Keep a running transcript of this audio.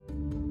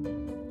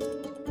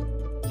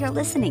You're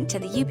listening to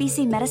the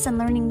UBC Medicine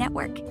Learning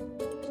Network.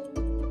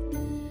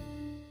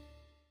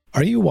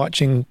 Are you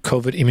watching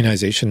COVID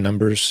immunization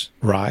numbers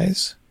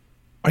rise?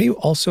 Are you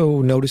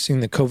also noticing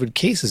the COVID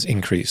cases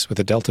increase with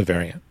the Delta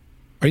variant?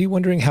 Are you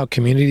wondering how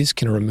communities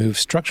can remove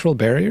structural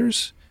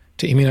barriers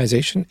to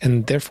immunization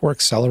and therefore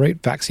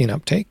accelerate vaccine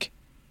uptake?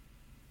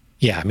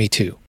 Yeah, me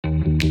too.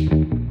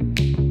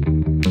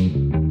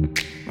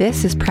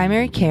 This is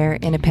Primary Care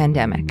in a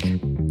Pandemic.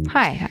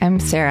 Hi, I'm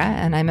Sarah,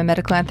 and I'm a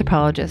medical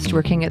anthropologist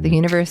working at the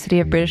University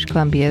of British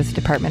Columbia's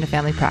Department of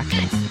Family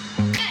Practice.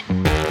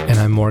 And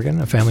I'm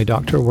Morgan, a family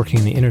doctor working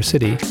in the inner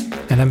city,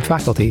 and I'm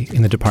faculty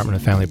in the Department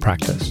of Family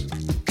Practice.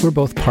 We're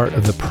both part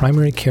of the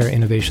Primary Care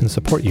Innovation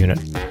Support Unit,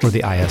 or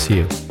the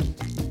ISU.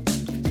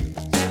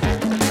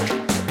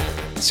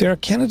 Sarah,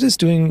 Canada's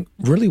doing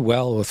really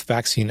well with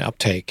vaccine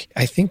uptake.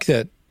 I think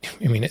that,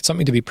 it's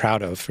something to be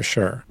proud of for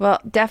sure. Well,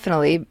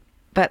 definitely.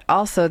 But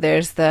also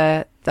there's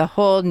the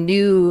whole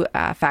new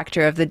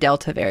factor of the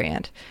Delta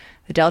variant.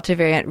 The Delta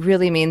variant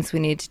really means we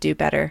need to do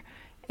better.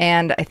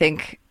 And I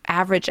think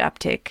average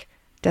uptake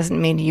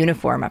doesn't mean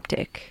uniform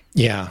uptake.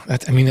 Yeah,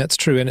 that's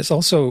true. And it's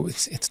also,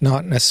 it's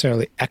not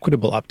necessarily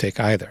equitable uptake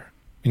either.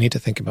 We need to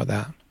think about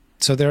that.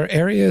 So there are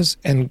areas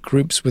and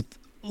groups with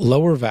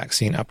lower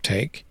vaccine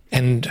uptake.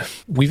 And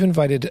we've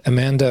invited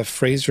Amanda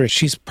Fraser,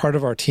 she's part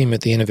of our team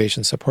at the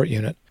Innovation Support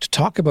Unit, to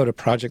talk about a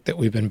project that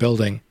we've been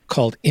building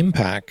called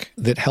IMPACT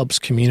that helps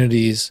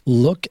communities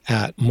look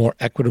at more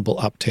equitable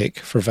uptake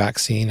for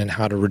vaccine and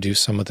how to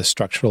reduce some of the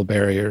structural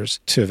barriers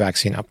to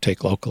vaccine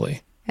uptake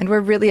locally. And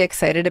we're really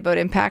excited about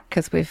IMPACT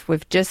because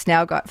we've just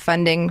now got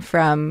funding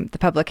from the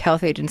Public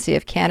Health Agency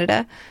of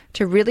Canada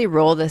to really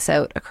roll this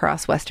out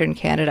across Western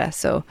Canada.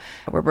 So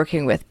we're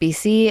working with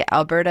BC,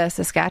 Alberta,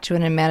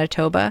 Saskatchewan, and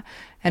Manitoba,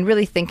 and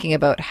really thinking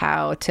about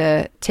how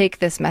to take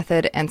this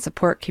method and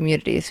support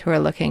communities who are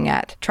looking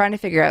at trying to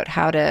figure out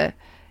how to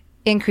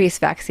increase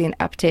vaccine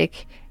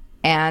uptake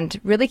and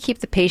really keep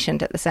the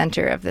patient at the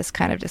center of this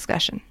kind of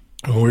discussion.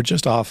 We're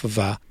just off of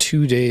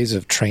 2 days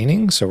of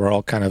training, so we're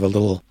all kind of a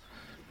little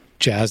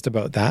jazzed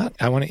about that.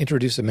 I want to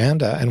introduce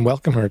Amanda and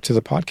welcome her to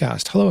the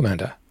podcast. Hello,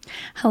 Amanda.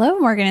 Hello,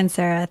 Morgan and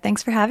Sarah.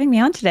 Thanks for having me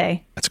on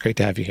today. It's great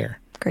to have you here.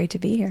 Great to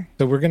be here.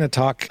 So we're going to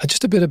talk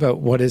just a bit about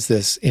what is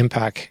this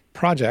IMPACT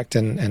project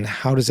and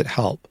how does it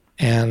help?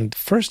 And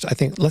first, I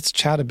think let's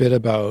chat a bit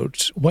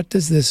about what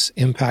does this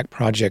IMPACT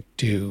project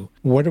do?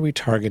 What are we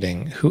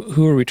targeting?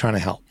 Who are we trying to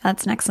help?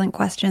 That's an excellent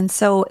question.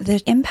 So the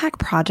IMPACT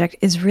project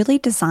is really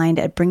designed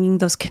at bringing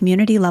those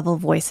community level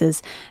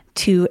voices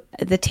to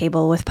the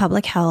table with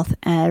public health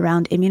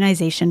around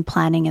immunization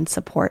planning and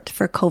support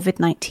for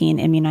COVID-19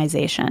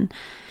 immunization.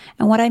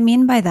 And what I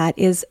mean by that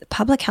is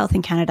public health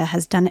in Canada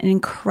has done an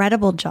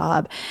incredible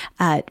job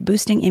at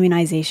boosting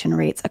immunization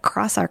rates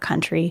across our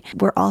country.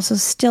 We're also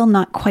still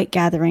not quite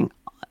gathering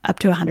up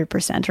to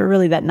 100%, or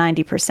really that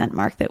 90%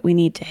 mark that we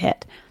need to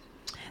hit.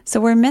 So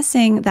we're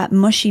missing that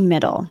mushy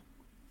middle.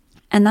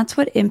 And that's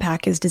what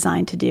IMPACT is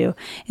designed to do,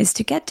 is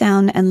to get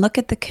down and look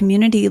at the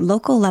community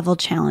local level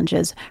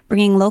challenges,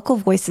 bringing local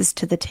voices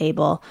to the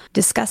table,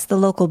 discuss the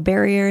local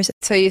barriers.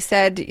 So you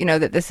said,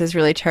 that this is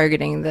really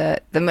targeting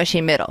the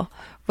mushy middle.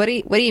 What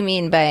do you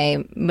mean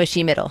by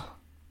mushy middle?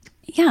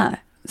 Yeah.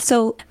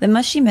 So the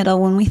mushy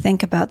middle, when we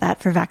think about that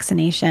for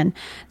vaccination,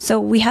 so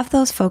we have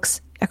those folks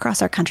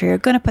across our country who are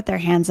going to put their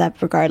hands up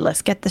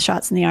regardless, get the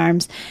shots in the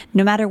arms.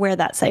 No matter where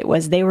that site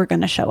was, they were going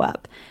to show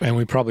up. And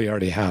we probably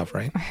already have,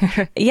 right?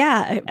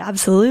 Yeah,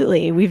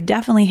 absolutely. We've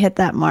definitely hit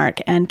that mark.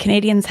 And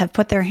Canadians have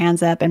put their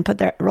hands up and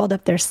rolled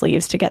up their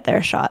sleeves to get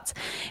their shots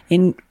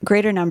in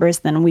greater numbers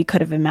than we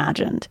could have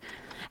imagined.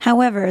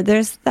 However,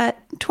 there's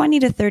that 20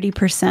 to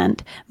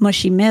 30%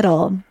 mushy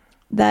middle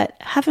that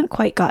haven't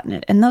quite gotten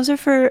it. And those are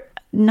for a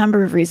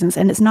number of reasons.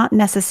 And it's not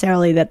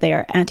necessarily that they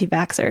are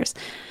anti-vaxxers,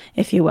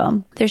 if you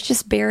will. There's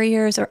just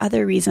barriers or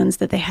other reasons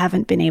that they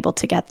haven't been able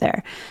to get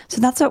there.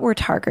 So that's what we're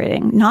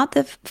targeting. Not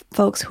the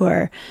folks who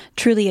are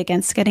truly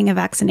against getting a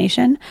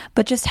vaccination,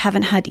 but just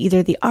haven't had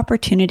either the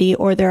opportunity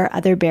or there are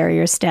other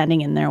barriers standing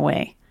in their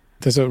way.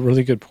 There's a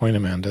really good point,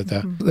 Amanda,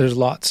 that there's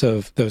lots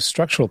of those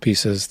structural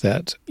pieces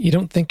that you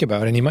don't think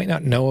about, and you might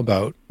not know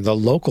about the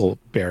local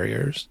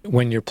barriers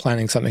when you're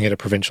planning something at a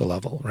provincial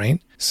level,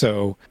 right?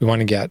 So we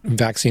want to get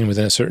vaccine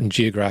within a certain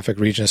geographic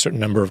region, a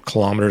certain number of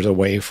kilometers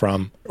away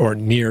from or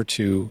near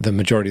to the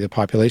majority of the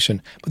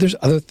population. But there's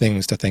other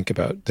things to think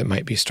about that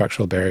might be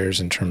structural barriers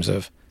in terms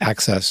of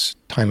access,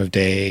 time of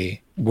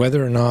day,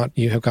 whether or not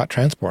you have got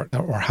transport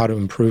or how to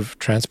improve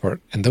transport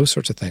and those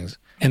sorts of things.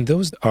 And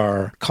those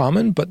are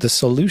common, but the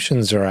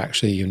solutions are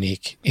actually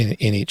unique in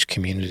each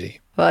community.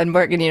 Well, and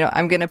Morgan,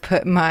 I'm going to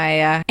put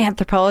my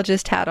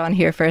anthropologist hat on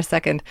here for a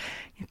second.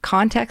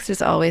 Context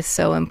is always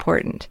so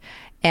important.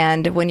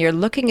 And when you're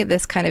looking at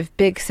this kind of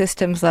big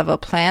systems level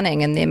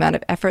planning and the amount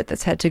of effort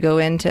that's had to go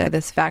into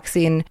this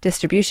vaccine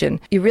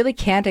distribution, you really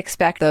can't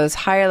expect those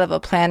higher level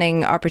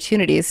planning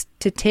opportunities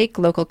to take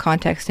local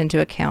context into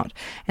account.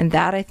 And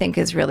that, I think,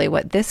 is really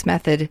what this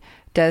method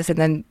does. And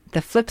then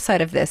the flip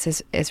side of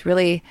this is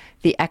really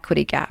the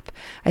equity gap.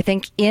 I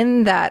think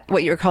in that,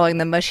 what you're calling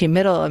the mushy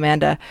middle,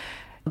 Amanda,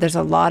 there's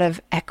a lot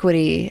of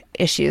equity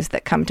issues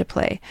that come to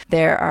play.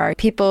 There are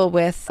people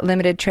with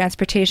limited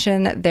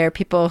transportation. There are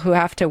people who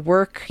have to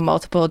work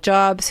multiple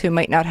jobs who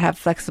might not have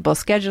flexible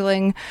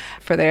scheduling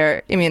for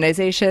their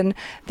immunization.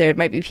 There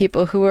might be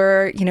people who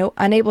are,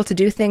 unable to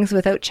do things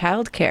without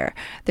childcare.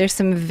 There's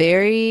some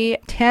very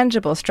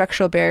tangible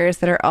structural barriers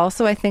that are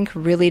also, I think,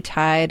 really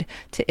tied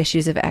to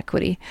issues of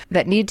equity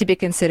that need to be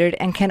considered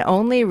and can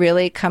only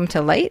really come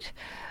to light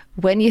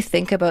when you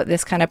think about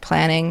this kind of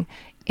planning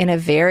in a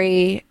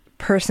very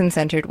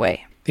person-centered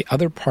way. The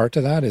other part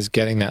of that is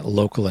getting that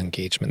local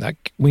engagement. That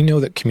we know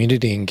that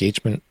community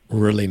engagement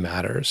really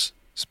matters,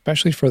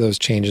 especially for those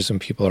changes when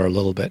people are a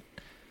little bit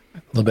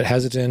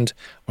hesitant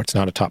or it's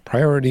not a top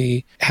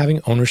priority.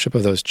 Having ownership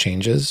of those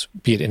changes,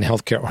 be it in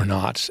healthcare or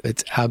not,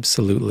 it's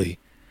absolutely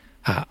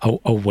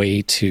a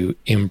way to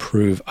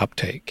improve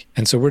uptake.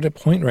 And so we're at a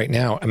point right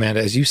now,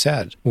 Amanda, as you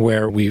said,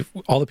 where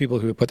all the people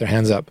who put their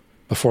hands up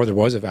before there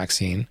was a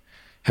vaccine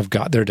have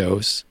got their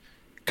dose,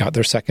 got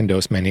their second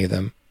dose, many of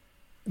them.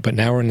 But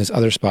now we're in this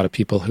other spot of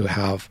people who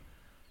have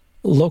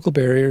local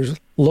barriers,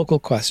 local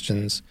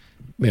questions,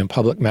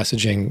 public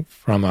messaging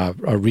from a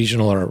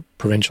regional or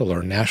provincial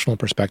or national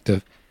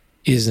perspective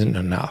isn't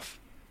enough.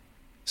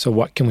 So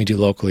what can we do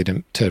locally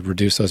to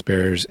reduce those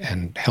barriers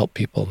and help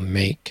people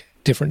make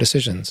different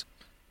decisions?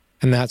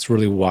 And that's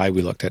really why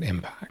we looked at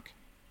impact.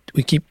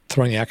 We keep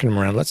throwing the acronym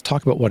around. Let's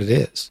talk about what it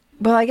is.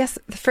 Well, I guess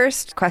the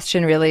first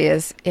question really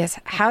is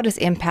how does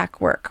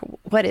impact work?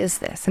 What is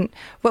this? And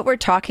what we're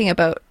talking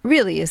about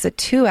really is a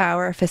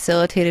 2-hour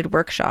facilitated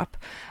workshop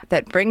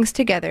that brings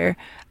together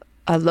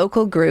a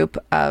local group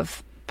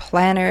of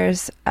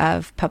planners,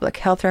 of public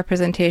health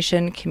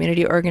representation,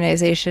 community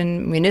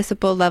organization,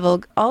 municipal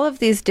level, all of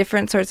these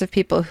different sorts of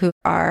people who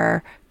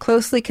are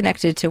closely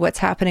connected to what's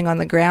happening on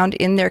the ground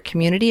in their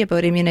community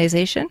about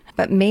immunization,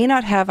 but may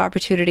not have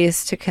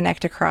opportunities to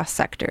connect across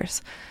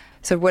sectors.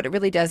 So what it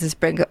really does is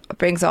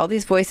brings all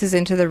these voices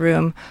into the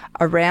room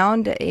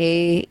around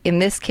in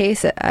this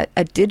case,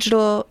 a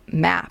digital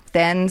map.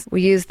 Then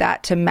we use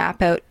that to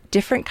map out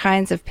different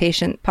kinds of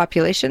patient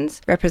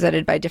populations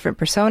represented by different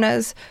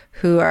personas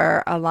who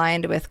are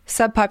aligned with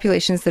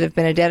subpopulations that have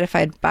been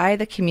identified by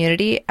the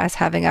community as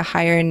having a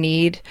higher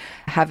need,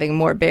 having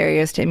more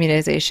barriers to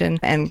immunization,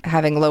 and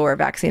having lower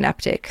vaccine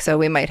uptake. So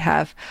we might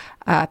have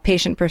a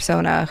patient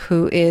persona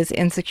who is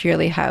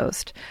insecurely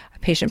housed,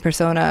 patient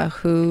persona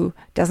who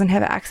doesn't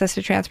have access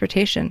to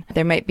transportation.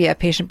 There might be a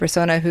patient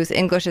persona whose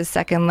English is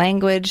second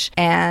language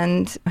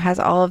and has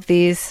all of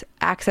these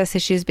access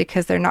issues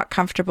because they're not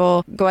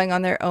comfortable going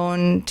on their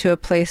own to a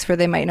place where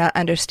they might not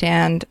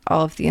understand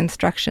all of the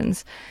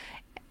instructions.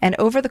 And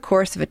over the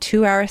course of a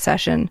 2-hour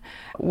session,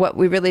 what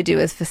we really do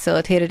is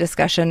facilitate a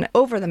discussion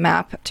over the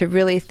map to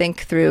really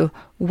think through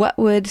what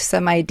would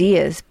some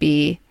ideas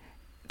be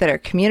that are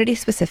community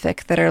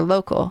specific, that are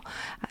local,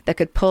 that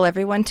could pull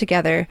everyone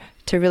together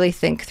to really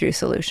think through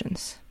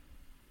solutions.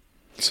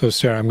 So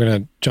Sarah, I'm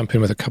going to jump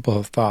in with a couple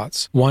of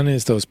thoughts. One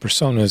is those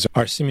personas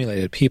are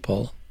simulated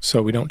people.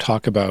 So we don't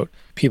talk about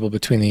people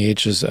between the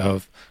ages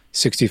of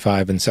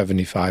 65 and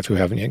 75 who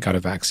haven't yet got a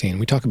vaccine.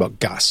 We talk about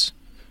Gus,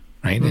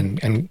 right?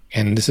 Mm-hmm.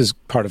 And this is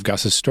part of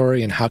Gus's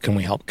story, and how can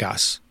we help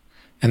Gus?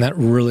 And that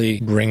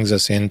really brings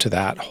us into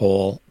that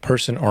whole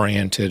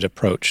person-oriented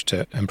approach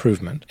to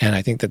improvement. And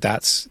I think that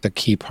that's the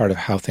key part of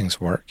how things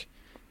work.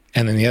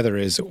 And then the other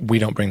is we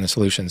don't bring the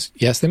solutions.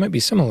 Yes, they might be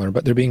similar,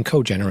 but they're being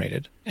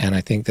co-generated. And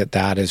I think that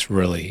that is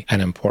really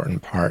an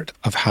important part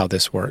of how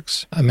this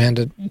works.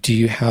 Amanda, do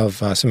you have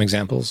some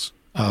examples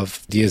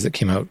of ideas that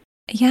came out?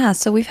 Yeah,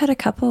 so we've had a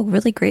couple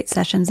really great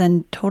sessions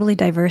and totally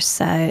diverse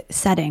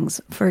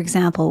settings. For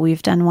example,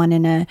 we've done one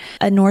in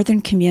a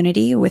northern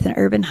community with an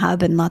urban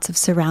hub and lots of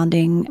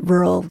surrounding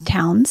rural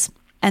towns.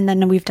 And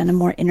then we've done a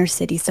more inner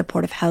city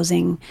supportive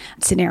housing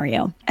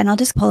scenario. And I'll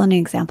just pull an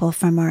example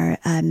from our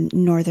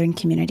northern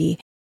community.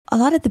 A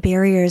lot of the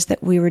barriers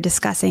that we were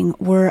discussing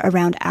were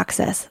around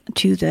access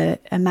to the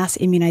mass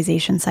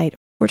immunization site.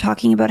 We're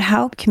talking about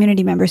how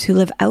community members who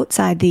live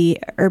outside the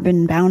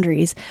urban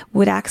boundaries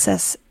would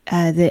access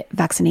the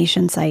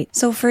vaccination site.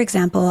 So, for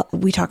example,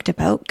 we talked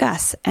about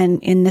Gus.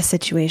 And in this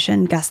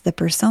situation, Gus, the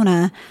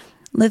persona,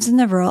 lives in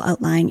the rural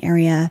outlying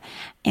area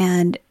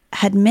and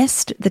had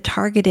missed the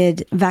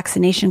targeted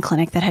vaccination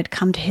clinic that had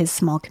come to his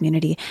small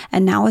community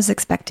and now is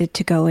expected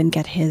to go and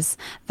get his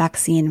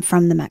vaccine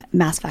from the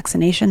mass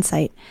vaccination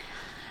site.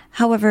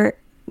 However,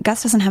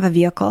 Gus doesn't have a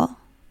vehicle.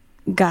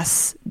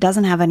 Gus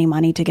doesn't have any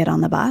money to get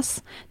on the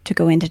bus to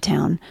go into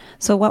town.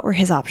 So what were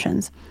his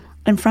options?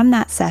 And from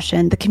that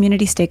session, the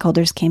community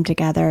stakeholders came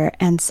together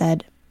and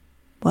said,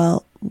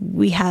 well,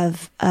 we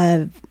have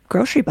a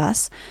grocery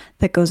bus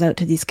that goes out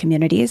to these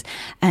communities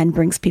and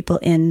brings people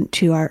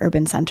into our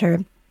urban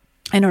center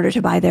in order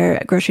to buy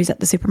their groceries at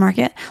the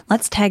supermarket.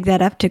 Let's tag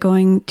that up to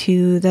going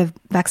to the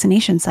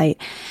vaccination site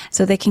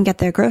so they can get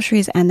their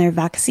groceries and their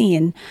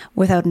vaccine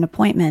without an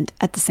appointment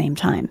at the same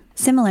time.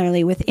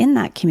 Similarly, within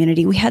that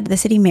community, we had the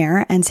city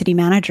mayor and city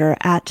manager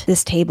at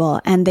this table,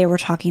 and they were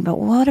talking about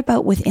what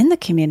about within the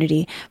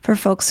community for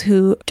folks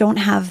who don't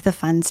have the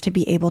funds to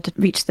be able to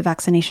reach the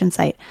vaccination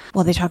site.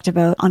 Well, they talked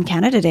about on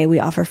Canada Day, we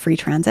offer free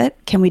transit.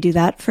 Can we do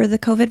that for the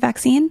COVID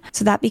vaccine?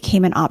 So that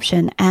became an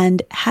option.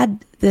 And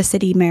had the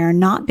city mayor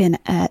not been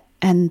at,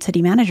 and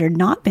city manager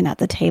not been at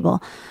the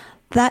table,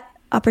 that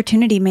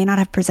opportunity may not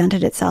have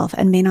presented itself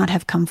and may not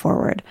have come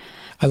forward.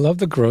 I love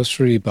the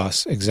grocery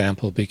bus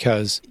example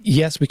because,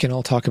 yes, we can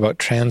all talk about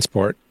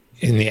transport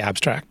in the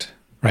abstract,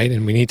 right?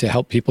 And we need to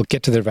help people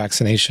get to their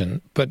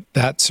vaccination. But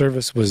that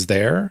service was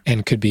there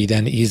and could be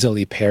then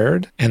easily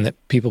paired and that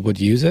people would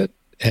use it.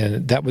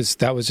 And that was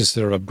just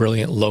sort of a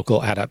brilliant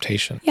local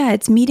adaptation. Yeah,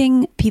 it's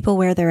meeting people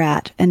where they're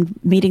at and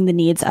meeting the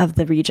needs of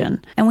the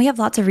region. And we have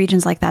lots of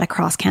regions like that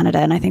across Canada.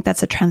 And I think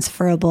that's a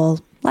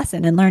transferable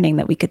lesson and learning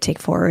that we could take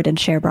forward and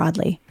share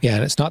broadly. Yeah,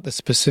 and it's not the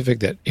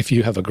specific that if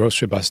you have a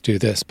grocery bus, do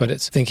this, but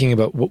it's thinking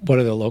about what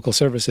are the local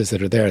services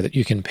that are there that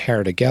you can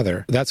pair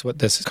together. That's what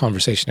this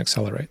conversation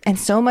accelerates. And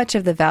so much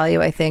of the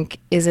value, I think,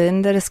 is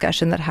in the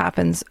discussion that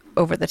happens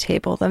over the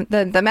table.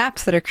 The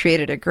maps that are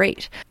created are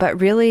great, but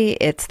really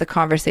it's the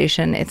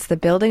conversation, it's the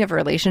building of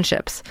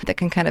relationships that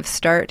can kind of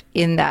start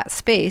in that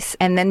space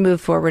and then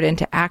move forward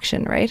into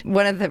action, right?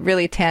 One of the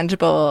really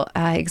tangible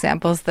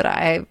examples that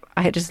I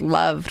just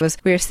loved was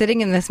we were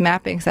sitting in this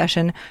mapping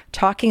session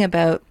talking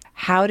about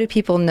how do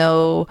people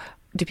know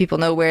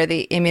where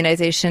the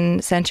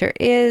immunization center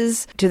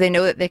is? Do they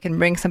know that they can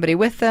bring somebody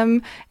with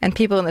them? And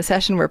people in the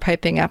session were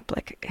piping up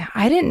like,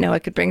 I didn't know I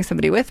could bring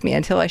somebody with me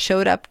until I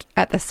showed up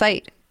at the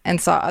site and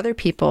saw other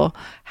people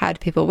had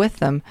people with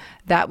them.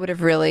 That would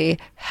have really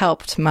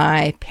helped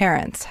my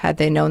parents had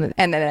they known that.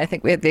 And then I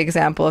think we had the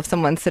example of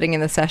someone sitting in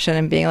the session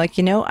and being like,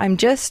 I'm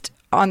just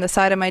on the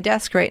side of my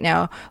desk right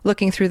now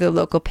looking through the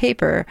local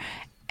paper.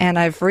 And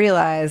I've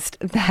realized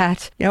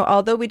that,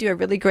 although we do a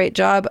really great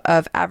job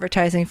of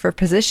advertising for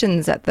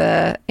positions at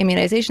the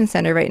immunization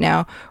center right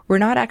now, we're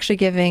not actually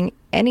giving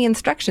any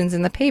instructions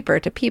in the paper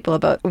to people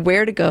about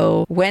where to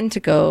go, when to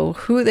go,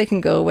 who they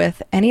can go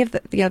with. Any of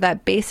the,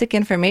 that basic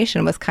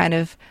information was kind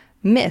of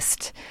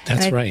missed.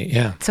 That's right,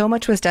 yeah. So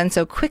much was done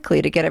so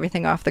quickly to get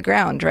everything off the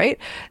ground, right?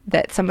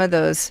 That some of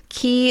those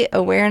key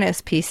awareness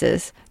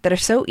pieces that are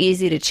so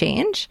easy to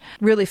change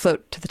really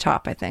float to the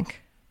top, I think.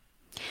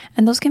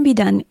 And those can be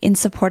done in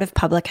support of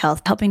public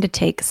health, helping to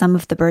take some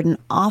of the burden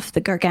off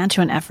the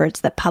gargantuan efforts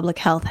that public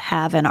health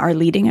have and are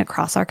leading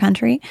across our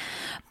country,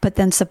 but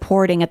then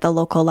supporting at the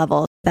local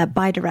level, that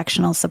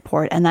bidirectional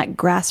support and that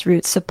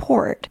grassroots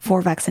support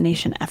for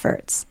vaccination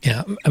efforts.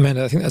 Yeah,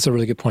 Amanda, I think that's a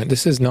really good point.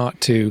 This is not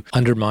to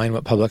undermine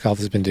what public health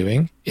has been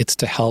doing. It's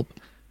to help.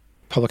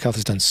 Public health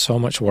has done so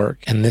much work,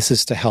 and this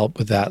is to help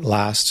with that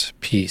last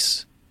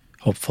piece.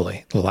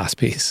 Hopefully, the last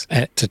piece,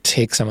 and to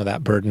take some of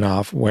that burden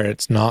off where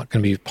it's not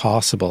going to be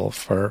possible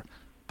for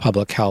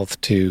public health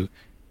to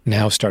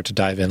now start to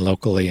dive in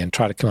locally and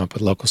try to come up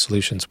with local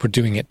solutions. We're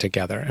doing it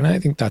together. And I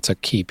think that's a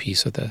key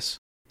piece of this.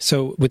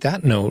 So with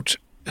that note,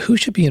 who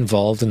should be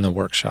involved in the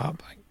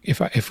workshop?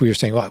 If we were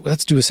saying, well,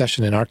 let's do a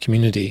session in our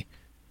community,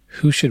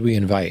 who should we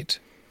invite?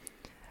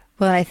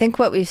 Well, I think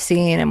what we've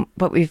seen and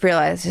what we've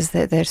realized is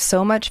that there's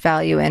so much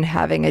value in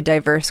having a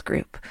diverse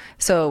group.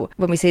 So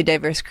when we say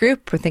diverse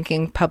group, we're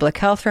thinking public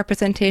health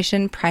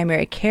representation,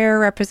 primary care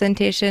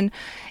representation,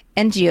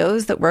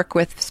 NGOs that work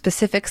with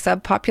specific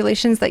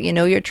subpopulations that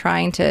you're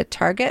trying to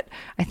target.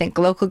 I think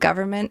local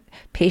government,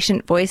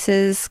 patient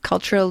voices,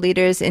 cultural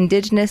leaders,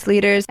 Indigenous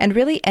leaders, and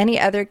really any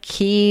other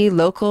key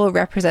local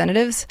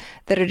representatives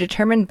that are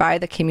determined by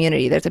the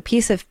community. There's a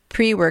piece of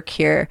pre-work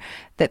here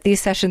that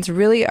these sessions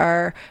really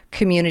are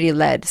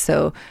community-led.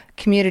 So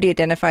community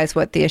identifies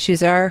what the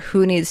issues are,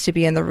 who needs to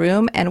be in the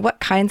room, and what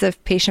kinds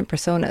of patient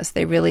personas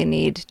they really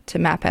need to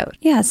map out.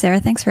 Yeah, Sarah,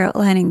 thanks for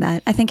outlining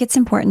that. I think it's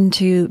important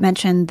to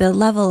mention the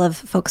level of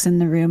folks in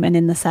the room and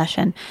in the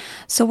session.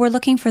 So we're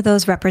looking for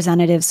those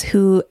representatives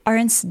who are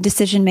in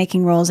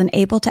decision-making roles and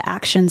able to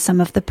action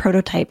some of the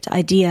prototyped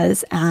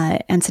ideas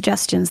and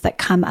suggestions that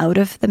come out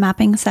of the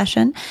mapping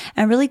session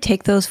and really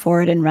take those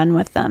forward and run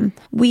with them.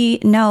 We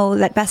know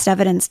that best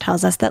evidence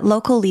tells us that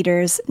local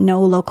leaders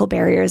know local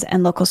barriers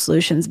and local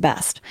solutions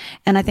best.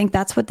 And I think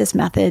that's what this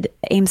method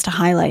aims to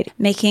highlight,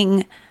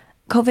 making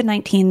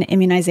COVID-19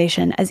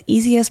 immunization as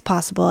easy as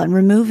possible and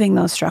removing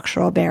those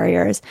structural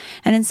barriers,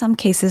 and in some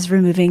cases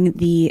removing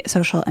the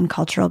social and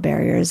cultural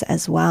barriers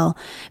as well,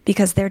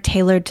 because they're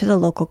tailored to the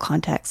local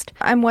context.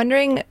 I'm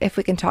wondering if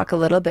we can talk a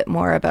little bit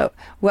more about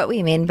what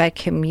we mean by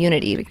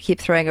community. We keep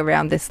throwing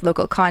around this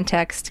local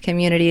context,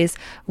 communities.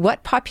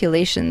 What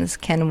populations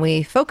can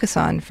we focus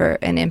on for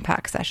an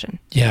impact session?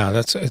 Yeah,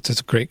 that's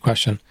a great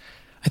question.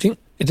 I think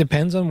it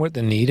depends on what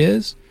the need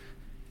is.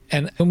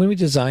 And when we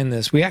designed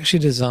this, we actually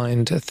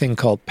designed a thing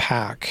called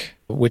PAC,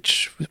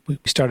 which we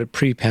started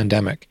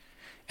pre-pandemic.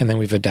 And then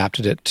we've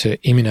adapted it to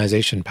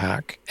immunization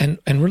pack. And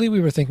really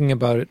we were thinking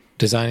about it,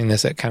 designing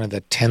this at kind of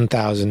the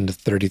 10,000 to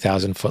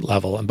 30,000 foot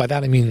level. And by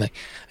that, I mean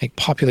like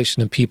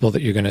population of people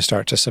that you're going to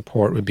start to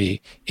support would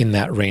be in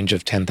that range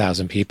of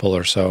 10,000 people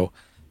or so.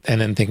 And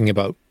then thinking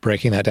about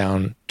breaking that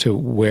down to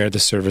where the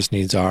service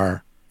needs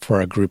are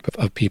for a group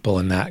of people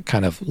in that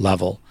kind of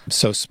level.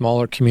 So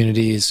smaller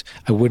communities,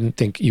 I wouldn't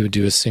think you would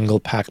do a single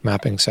pack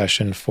mapping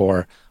session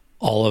for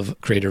all of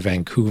Greater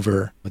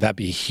Vancouver. That'd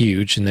be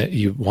huge, and that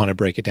you want to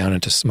break it down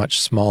into much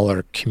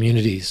smaller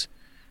communities,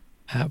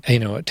 at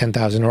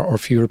 10,000 or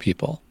fewer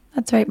people.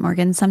 That's right,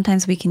 Morgan.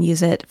 Sometimes we can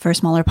use it for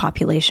smaller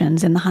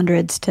populations in the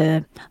hundreds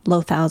to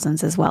low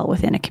thousands as well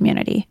within a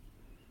community.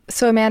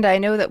 So, Amanda, I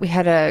know that we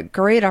had a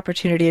great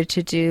opportunity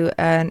to do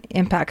an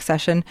impact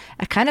session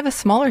at kind of a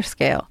smaller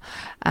scale.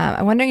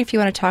 I'm wondering if you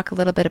want to talk a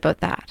little bit about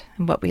that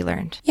and what we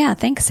learned. Yeah,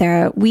 thanks,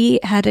 Sarah. We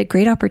had a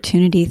great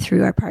opportunity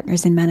through our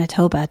partners in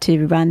Manitoba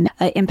to run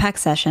an impact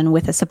session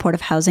with a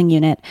supportive housing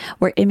unit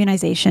where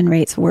immunization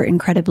rates were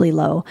incredibly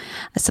low,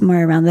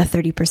 somewhere around the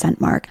 30%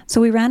 mark.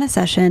 So we ran a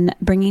session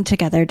bringing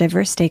together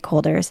diverse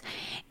stakeholders,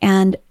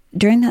 and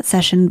during that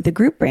session, the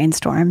group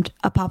brainstormed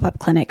a pop-up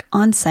clinic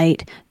on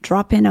site,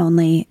 drop-in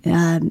only,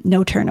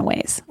 no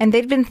turnaways. And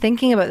they'd been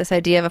thinking about this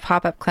idea of a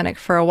pop-up clinic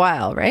for a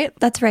while, right?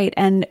 That's right,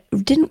 and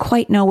didn't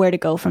quite know where to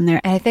go from there.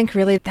 And I think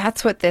really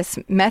that's what this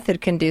method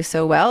can do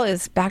so well,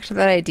 is back to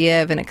that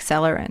idea of an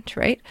accelerant,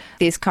 right?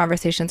 These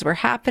conversations were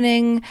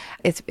happening.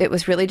 It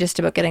was really just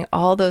about getting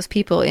all those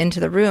people into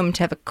the room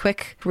to have a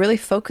quick, really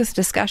focused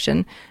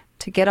discussion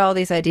to get all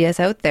these ideas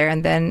out there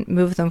and then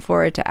move them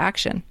forward to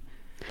action.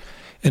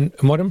 And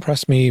what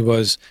impressed me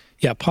was,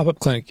 pop-up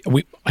clinic,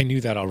 I knew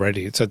that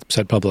already. It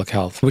said public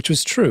health, which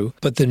was true.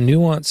 But the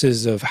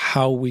nuances of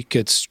how we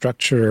could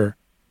structure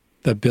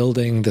the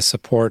building, the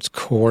supports,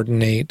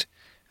 coordinate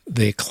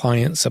the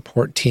client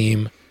support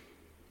team,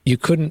 you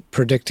couldn't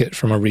predict it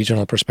from a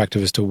regional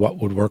perspective as to what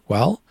would work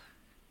well.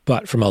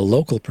 But from a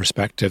local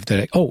perspective,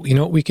 that, you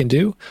know what we can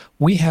do?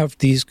 We have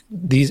these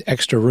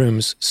extra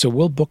rooms, so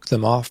we'll book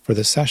them off for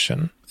the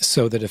session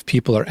so that if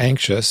people are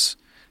anxious,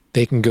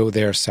 they can go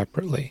there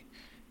separately.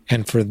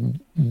 And for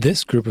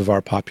this group of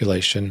our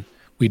population,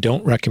 we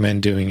don't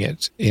recommend doing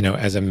it,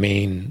 as a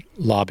main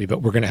lobby,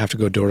 but we're going to have to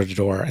go door to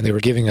door. And they were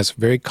giving us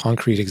very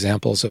concrete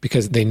examples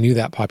because they knew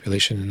that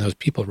population and those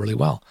people really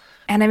well.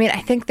 And I mean,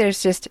 I think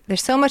there's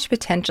so much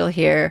potential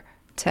here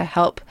to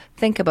help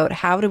think about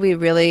how do we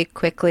really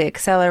quickly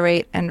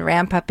accelerate and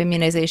ramp up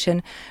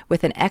immunization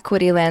with an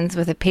equity lens,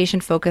 with a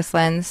patient-focused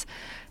lens.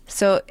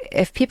 So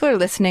if people are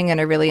listening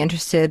and are really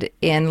interested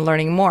in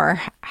learning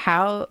more,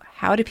 how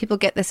do people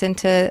get this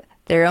into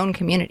their own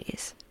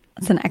communities?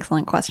 That's an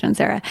excellent question,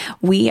 Sarah.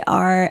 We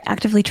are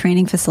actively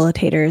training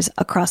facilitators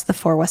across the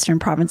 4 Western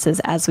provinces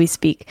as we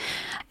speak,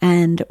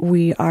 and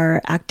we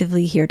are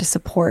actively here to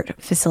support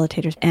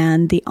facilitators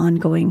and the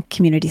ongoing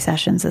community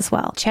sessions as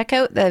well. Check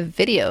out the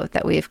video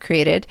that we've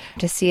created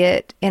to see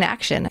it in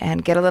action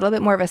and get a little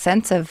bit more of a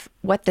sense of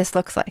what this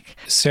looks like.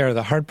 Sarah,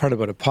 the hard part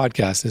about a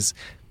podcast is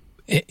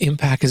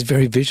impact is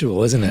very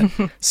visual, isn't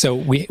it? So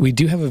we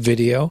do have a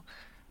video.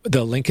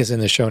 The link is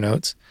in the show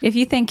notes. If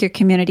you think your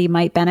community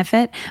might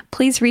benefit,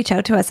 please reach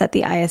out to us at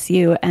the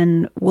ISU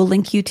and we'll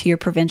link you to your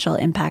provincial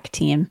impact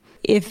team.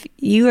 If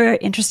you are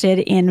interested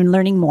in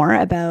learning more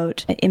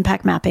about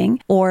impact mapping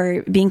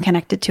or being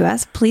connected to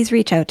us, please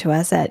reach out to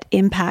us at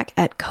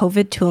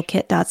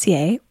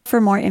impact@covidtoolkit.ca. For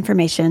more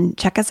information,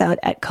 check us out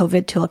at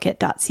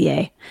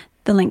covidtoolkit.ca.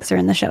 The links are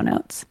in the show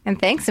notes.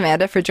 And thanks,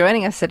 Amanda, for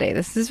joining us today.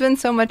 This has been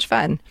so much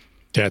fun.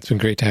 Yeah, it's been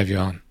great to have you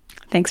on.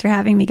 Thanks for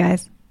having me,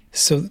 guys.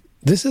 So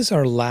this is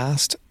our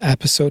last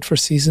episode for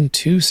season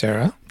 2,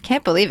 Sarah.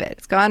 Can't believe it.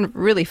 It's gone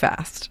really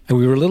fast. And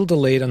we were a little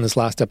delayed on this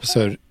last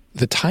episode.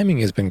 The timing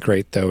has been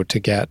great, though, to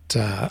get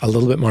a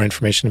little bit more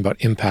information about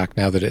impact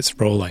now that it's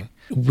rolling.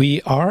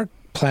 We are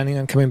planning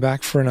on coming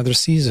back for another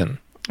season.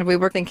 We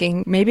were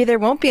thinking maybe there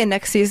won't be a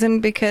next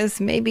season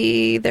because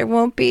maybe there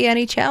won't be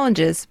any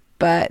challenges.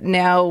 But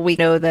now we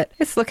know that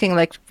it's looking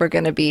like we're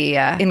going to be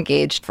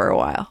engaged for a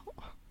while.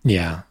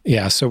 Yeah.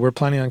 So we're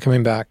planning on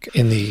coming back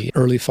in the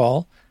early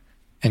fall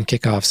and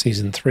kick off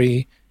season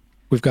 3.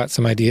 We've got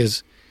some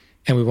ideas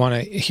and we want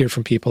to hear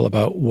from people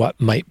about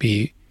what might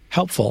be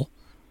helpful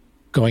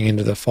going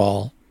into the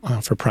fall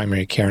for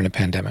primary care in a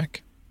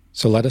pandemic.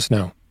 So let us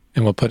know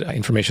and we'll put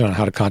information on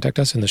how to contact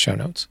us in the show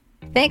notes.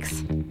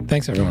 Thanks.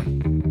 Thanks,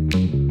 everyone.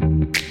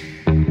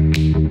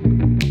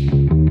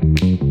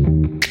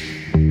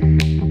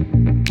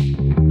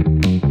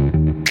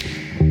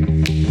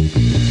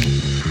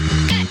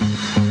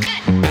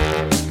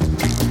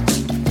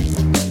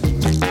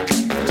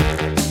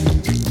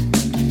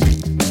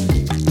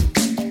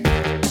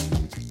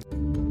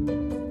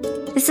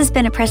 This has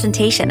been a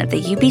presentation of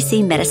the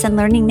UBC Medicine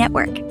Learning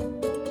Network.